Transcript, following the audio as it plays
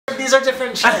These are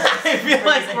different chairs. I feel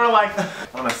like we're like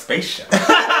on a spaceship.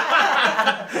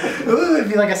 Ooh, it'd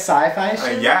be like a sci-fi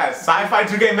show. Yes, sci-fi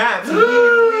 2K mats.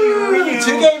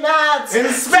 2K mats in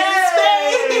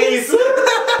space.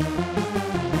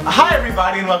 Hi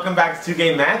everybody and welcome back to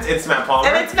 2K Mats. It's Matt Palmer.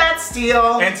 And it's Matt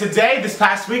Steele. And today, this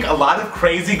past week, a lot of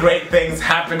crazy great things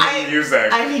happened in music.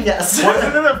 I mean, yes.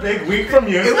 Wasn't it a big week for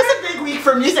music? It was a big week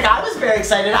for music. I was very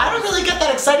excited. I don't really get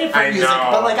that excited for music,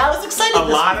 but like I was excited. A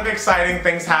lot of exciting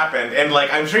things happened, and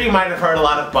like I'm sure you might have heard a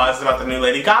lot of buzz about the new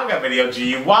Lady Gaga video,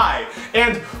 G.U.Y.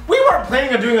 And we weren't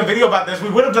planning on doing a video about this.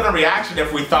 We would have done a reaction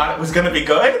if we thought it was gonna be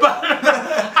good, but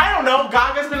I don't know.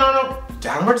 Gaga's been on a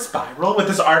downward spiral with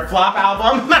this Art Flop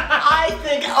album. I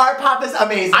think Art Pop is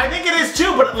amazing. I think it is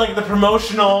too, but like the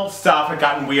promotional stuff had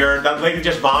gotten weird. That lady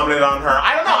just vomited on her.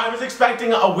 I don't know, I was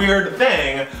expecting a weird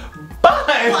thing, but...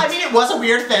 Well, I mean, it was a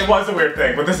weird thing. It was a weird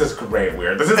thing, but this is great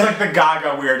weird. This is like the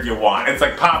Gaga weird you want. It's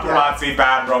like paparazzi,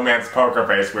 bad romance, poker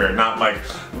face weird, not like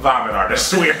vomit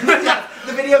artist weird. Yeah,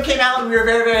 the video came out and we were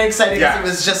very, very excited because it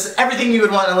was just everything you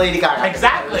would want in Lady Gaga.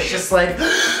 Exactly. It was just like...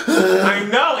 I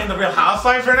know, and the Real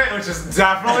Housewives are in it, which is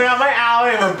definitely on my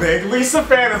alley. I'm a big Lisa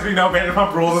fan. As we know,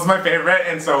 Vanderpump Rules is my favorite,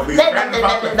 and so Lisa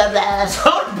Vanderpump...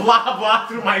 Don't blah blah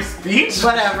through my speech.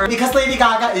 Whatever. Because Lady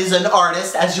Gaga is an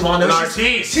artist, as you all know. An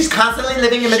artiste. She's constantly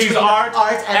living in between art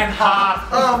and pop.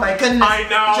 Oh my goodness. I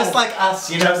know. Just like us,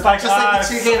 you know. Just like us.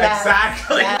 The 2K Mats.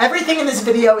 Exactly. Yeah. Everything in this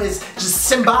video is just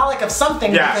symbolic of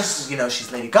something because, you know,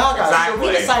 she's Lady Gaga. Exactly.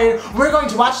 So we decided we're going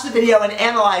to watch the video and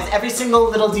analyze every single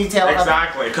little detail of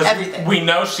everything. We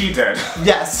know she did.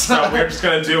 Yes. So we're just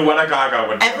gonna do what a Gaga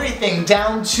would do. Everything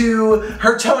down to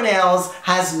her toenails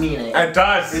has meaning. It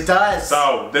does. It does.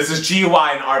 So this is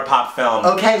G.U.Y, an art pop film.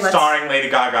 Okay, starring Lady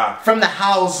Gaga. From the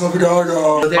house of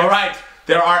Gaga. Alright.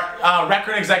 There are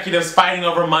record executives fighting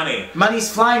over money.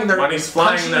 Money's flying. Money's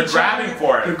flying. They're grabbing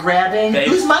for it. They're grabbing.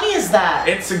 Whose money is that?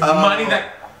 It's money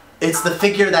that... It's the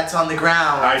figure that's on the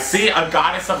ground. I see, a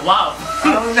goddess of love.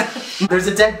 Oh no. There's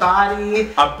a dead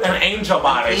body. An angel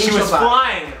body. She was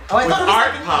flying I with thought it was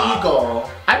art like pop. an eagle.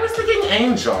 I was thinking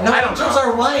angel. No, I don't angels know.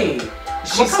 are white.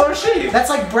 What color is she?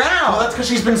 That's like brown. Well, that's because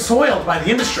she's been soiled by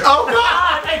the industry. Oh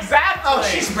god! Exactly! Oh,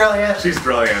 she's brilliant. She's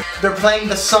brilliant. They're playing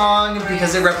the song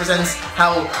because it represents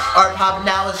how art pop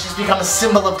now has just become a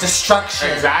symbol of destruction.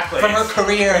 Exactly. For her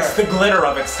career. It's the glitter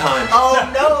of its time. Oh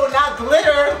no, not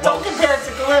glitter! Don't compare it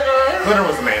to glitter! Glitter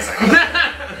was amazing.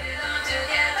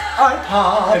 Art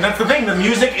pop. And that's the thing, the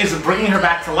music is bringing her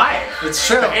back to life. It's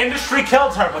true. The industry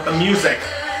killed her, but the music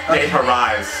made her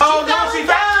rise. Oh no, she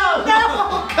fell!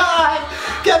 No, God!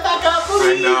 Get back up,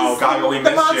 please! I know, Gaga, we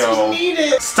miss you. The monsters need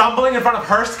it! Stumbling in front of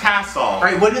Hearst Castle.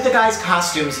 Alright, what do the guys'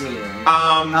 costumes mean?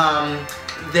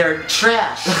 They're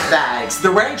trash bags.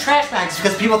 They're wearing trash bags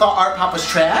because people thought art pop was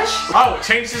trash? Oh, it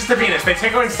changes to Venus. They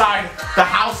take her inside the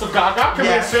house of Gaga, can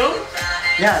we assume?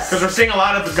 Yes. Because we're seeing a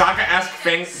lot of the Gaga-esque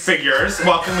figures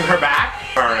welcoming her back.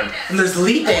 And there's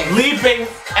leaping. Leaping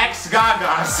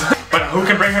ex-Gagas. But who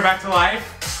can bring her back to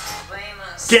life?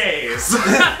 Gays.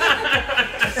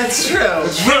 It's true.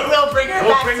 It's true. We'll bring her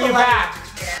back to life.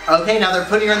 Okay, now they're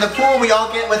putting her in the pool. We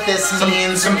all get what this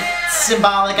means. Some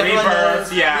symbolic.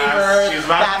 Rebirth, yeah. Rebirth,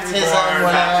 baptism,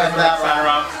 whatever.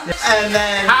 etc. And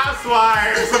then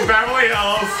Housewives of Beverly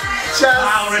Hills.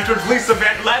 Kyle Richards,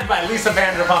 led by Lisa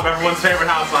Vanderpump, everyone's favorite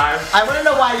housewife. I want to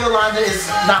know why Yolanda is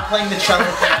not playing the cello.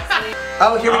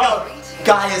 Oh, here we go.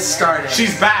 Gaga's starting.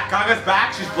 She's back. Gaga's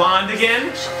back. She's blonde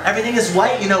again. Everything is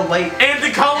white, you know, white.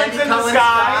 Andy Cohen's in the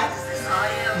sky.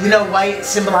 You know, white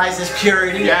symbolizes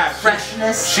purity,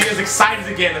 freshness. She is excited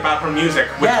again about her music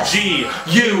with G.U.Y.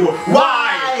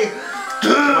 She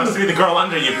wants to be the girl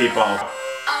under you people.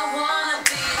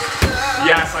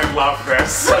 Yes, I love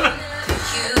this.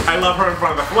 I love her in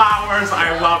front of the flowers.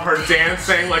 I love her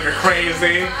dancing like a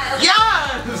crazy.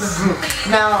 Yes!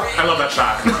 Now, I love that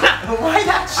shot. Why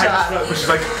that shot? She's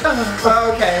like,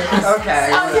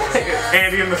 okay.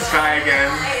 Andy in the sky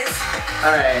again.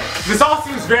 Alright. This all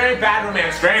seems very bad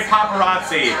romance, very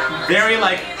paparazzi, very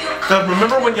like,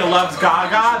 remember when you loved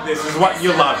Gaga? This is what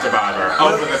you loved about her.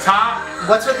 Over the top.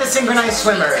 What's with the synchronized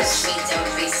swimmers?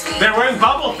 They're wearing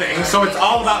bubble things, so it's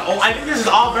all about old. I think this is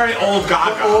all very old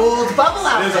Gaga. Old bubble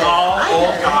outfit. This is all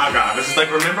old Gaga. This is like,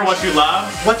 remember what you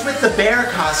loved? What's with the bear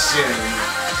costume?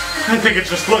 I think it's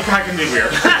just, look, I can be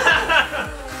weird.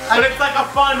 But it's like a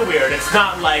fun weird. It's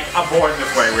not like a born this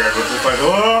way weird, which is like,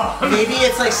 ugh. Maybe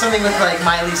it's like something with like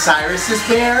Miley Cyrus's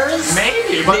bears?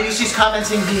 Maybe. But maybe she's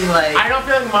commenting being like... I don't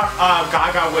feel like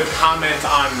Gaga would comment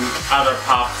on other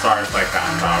pop stars like that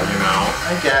though, you know?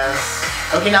 I guess.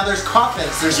 Okay, now there's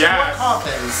coffins. There's 4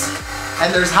 coffins. And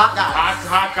there's hot guys.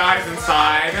 Hot guys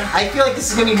inside. I feel like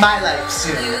this is gonna be my life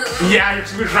soon. Yeah,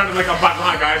 you're surrounded like a bunch of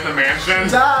hot guys in a mansion.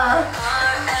 Duh.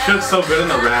 She looks so good in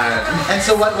the red. And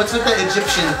so what's with the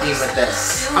Egyptian theme with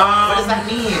this? What does that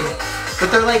mean? But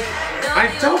they're like... I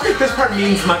don't think this part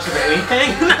means much of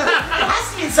anything. It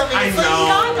has to mean something. I It's know.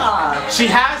 like Gaga. She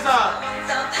has a...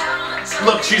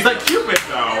 Look, she's like Cupid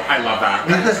though. I love that.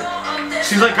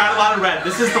 She's like got a lot of red.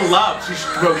 This is the love. She's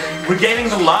regaining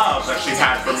the love that she's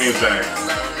had for music.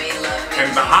 And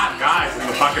the hot guys in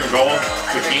the fucking gold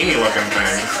bikini looking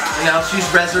things. Now she's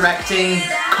resurrecting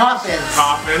coffins.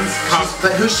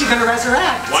 But who's she gonna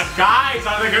resurrect? What guys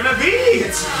are they gonna be?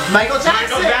 It's Michael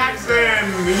Jackson. Michael Jackson.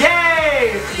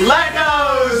 Yay!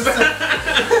 Legos!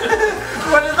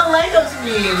 What do the Legos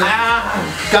mean?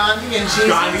 Gandhi and Jesus.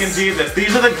 Gandhi and Jesus.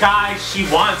 These are the guys she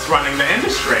wants running the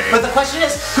industry. But the question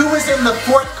is, who was in the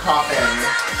fourth coffin?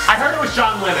 I heard it was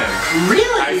John Lennon.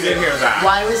 Really? I did hear that.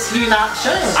 Why was he not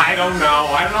shown? I don't know.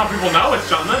 I don't know if people know it's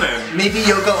John Lennon. Maybe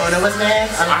Yoko Ono was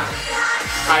next?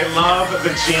 I love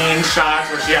the jean shots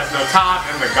where she has no top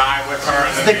and the guy with her.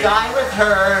 And the guy with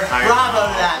her. Bravo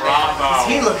to that man. Bravo.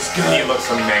 He looks good. He looks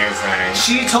amazing.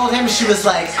 She told him, she was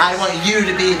like, I want you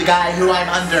to be the guy who I'm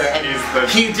under. And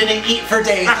he didn't eat for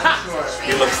days, I'm sure.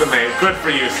 He looks amazing. Good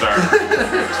for you, sir.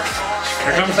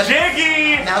 Here comes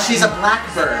Jiggy! Now she's a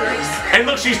blackbird. And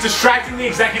look, she's distracting the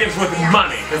executives with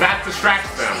money, because that distracts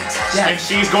them. Yeah. And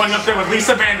she's going up there with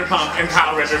Lisa Vanderpump and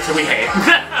Kyle Richards, who we hate.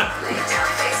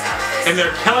 And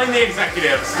they're killing the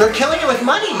executives. They're killing it with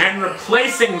money. And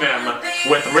replacing them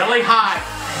with really hot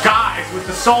guys with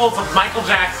the souls of Michael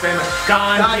Jackson,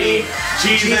 Gandhi,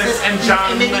 Jesus, and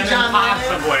John Lennon,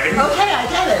 possibly. Okay, I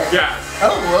get it. Yes. Oh,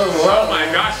 whoa, whoa. Oh my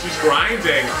gosh, she's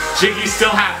grinding. Jiggy's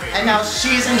still happy. And now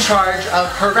she's in charge of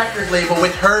her record label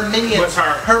with her minions. With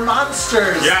her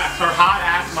monsters. Yes, her hot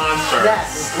ass monsters.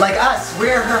 Yes, like us.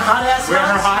 We're her hot ass monsters. We're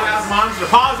her hot ass monster.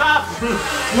 Pause up!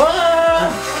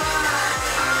 Whoa!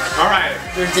 Alright.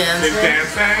 They're dancing. They're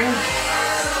dancing.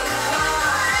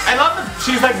 I love that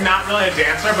she's like not really a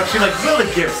dancer, but she like really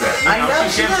gives it. You know,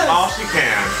 she gives all she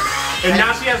can. And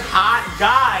now she has hot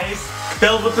guys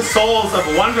filled with the souls of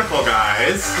wonderful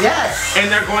guys. Yes. And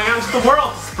they're going out into the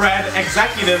world to spread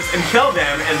executives and kill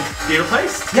them and be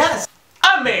replaced. Yes.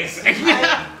 Amazing.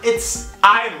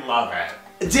 I love it.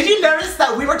 Did you notice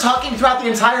that we were talking throughout the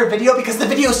entire video because the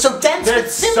video is so dense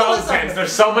with symbolism? So dense.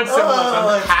 There's so much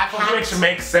symbolism, half of which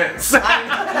makes sense.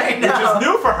 I know. Which is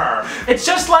new for her. It's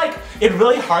just like, it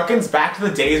really harkens back to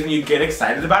the days when you get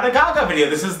excited about a Gaga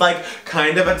video. This is like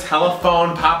kind of a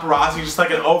telephone paparazzi, just like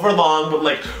an overlong but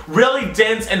like really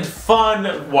dense and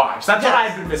fun watch. That's what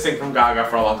I've been missing from Gaga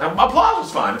for a long time. Applause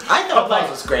was fun. I thought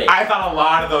Applause was great. I thought a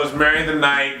lot of those, Marry the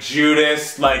Night,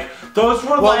 Judas, like those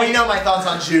were Well, we know my thoughts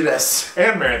on Judas.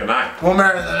 And Marry the Night. Well,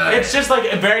 Marry the Night. It's just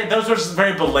like those were just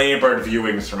very belabored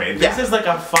viewings for me. This is like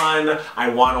a fun, I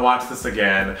want to watch this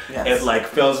again. It like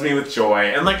fills me with joy.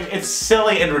 And like, it's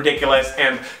silly and ridiculous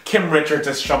and Kim Richards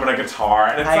is strumming a guitar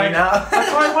and it's like,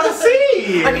 that's what I want to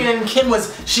see. I mean, and Kim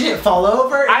she didn't fall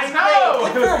over. I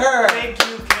know. Good for her. Thank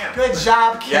you, Kim. Good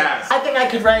job, Kim. Yes. I think I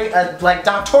could write a like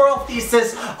doctoral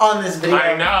thesis on this video.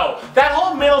 I know. That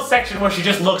whole middle section where she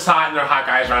just looks hot and there are hot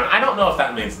guys around, I don't know if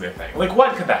that means anything. Like,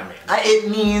 what could that mean? It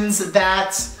means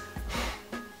that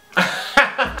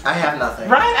I have nothing.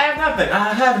 Right? I have nothing.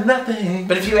 I have nothing.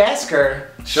 But if you ask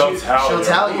her, she'll tell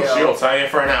you. She'll tell you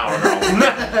for an hour.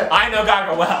 I know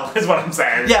Gaga well, is what I'm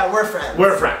saying. Yeah, we're friends.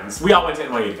 We're friends. We all went to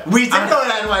NYU together. We did go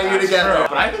to NYU together. True.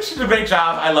 But I think she did a great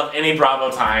job. I love any Bravo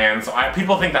tie-in, so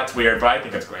people think that's weird, but I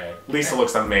think it's great. Lisa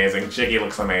looks amazing. Jiggy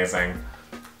looks amazing.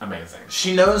 Amazing.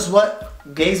 She knows what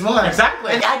gays want.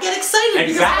 Exactly. And I get excited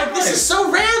because I'm like, this is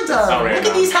so random. So random. Look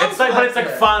at these houses. But it's like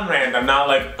fun random, not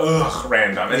like ugh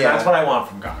random. And that's what I want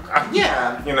from Gaga.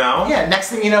 Yeah. You know? Yeah, next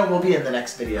thing you know, we'll be in the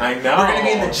next video. I know. We're gonna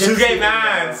be in the Gypsy. 2 Gay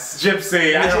Mats.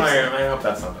 Gypsy. I hope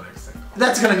that's not the next thing.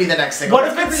 That's gonna be the next single. What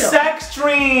if it's sex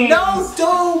dreams? No,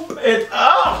 dope.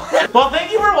 Well,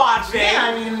 thank you for watching.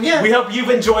 Yeah, I mean, yeah. We hope you've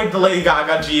enjoyed the Lady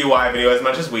Gaga G.U.Y video as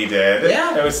much as we did.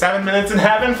 Yeah. It was 7 minutes in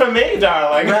heaven for me,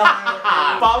 darling.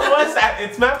 Follow us at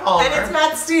It's Matt Palmer. And it's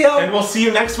Matt Steele. And we'll see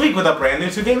you next week with a brand new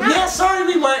 2 Gay Mats. Yeah, sorry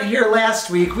we weren't here last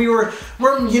week. You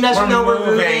guys know we're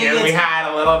moving. And we had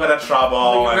a little bit of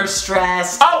trouble. We were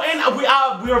stressed. Oh, and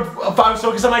I was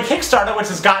focused on my Kickstarter, which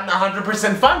has gotten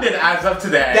 100% funded as of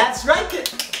today. That's right.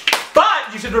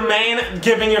 But you should remain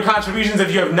giving your contributions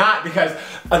if you have not, because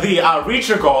the reach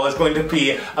your goal is going to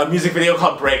be a music video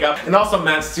called Breakup, and also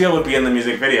Matt Steele would be in the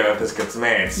music video if this gets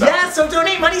made. So. Yeah, so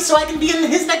donate money so I can be in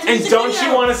his next music video. And don't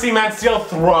you want to see Matt Steele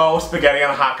throw spaghetti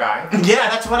on a hot guy? Yeah,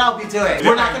 that's what I'll be doing.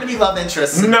 We're not going to be love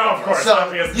interests. No, of course, so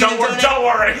obvious. Don't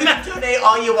worry. You can donate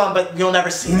all you want, but you'll never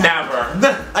see that.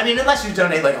 Never. I mean, unless you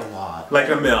donate like a lot. Like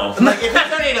a mil. Like if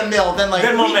you donate a mil, then like...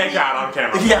 Then we'll make out on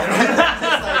camera. Yeah.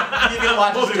 Like, you can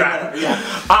watch we'll us do that. Yeah.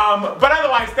 But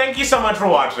otherwise, thank you so much for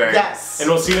watching. Yes. And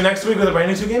we'll see you next week with a brand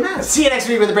new 2Gay Mask. See you next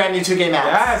week with a brand new 2Gay Mask.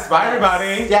 Yes, bye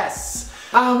everybody. Yes.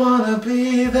 I wanna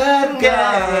be that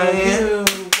guy.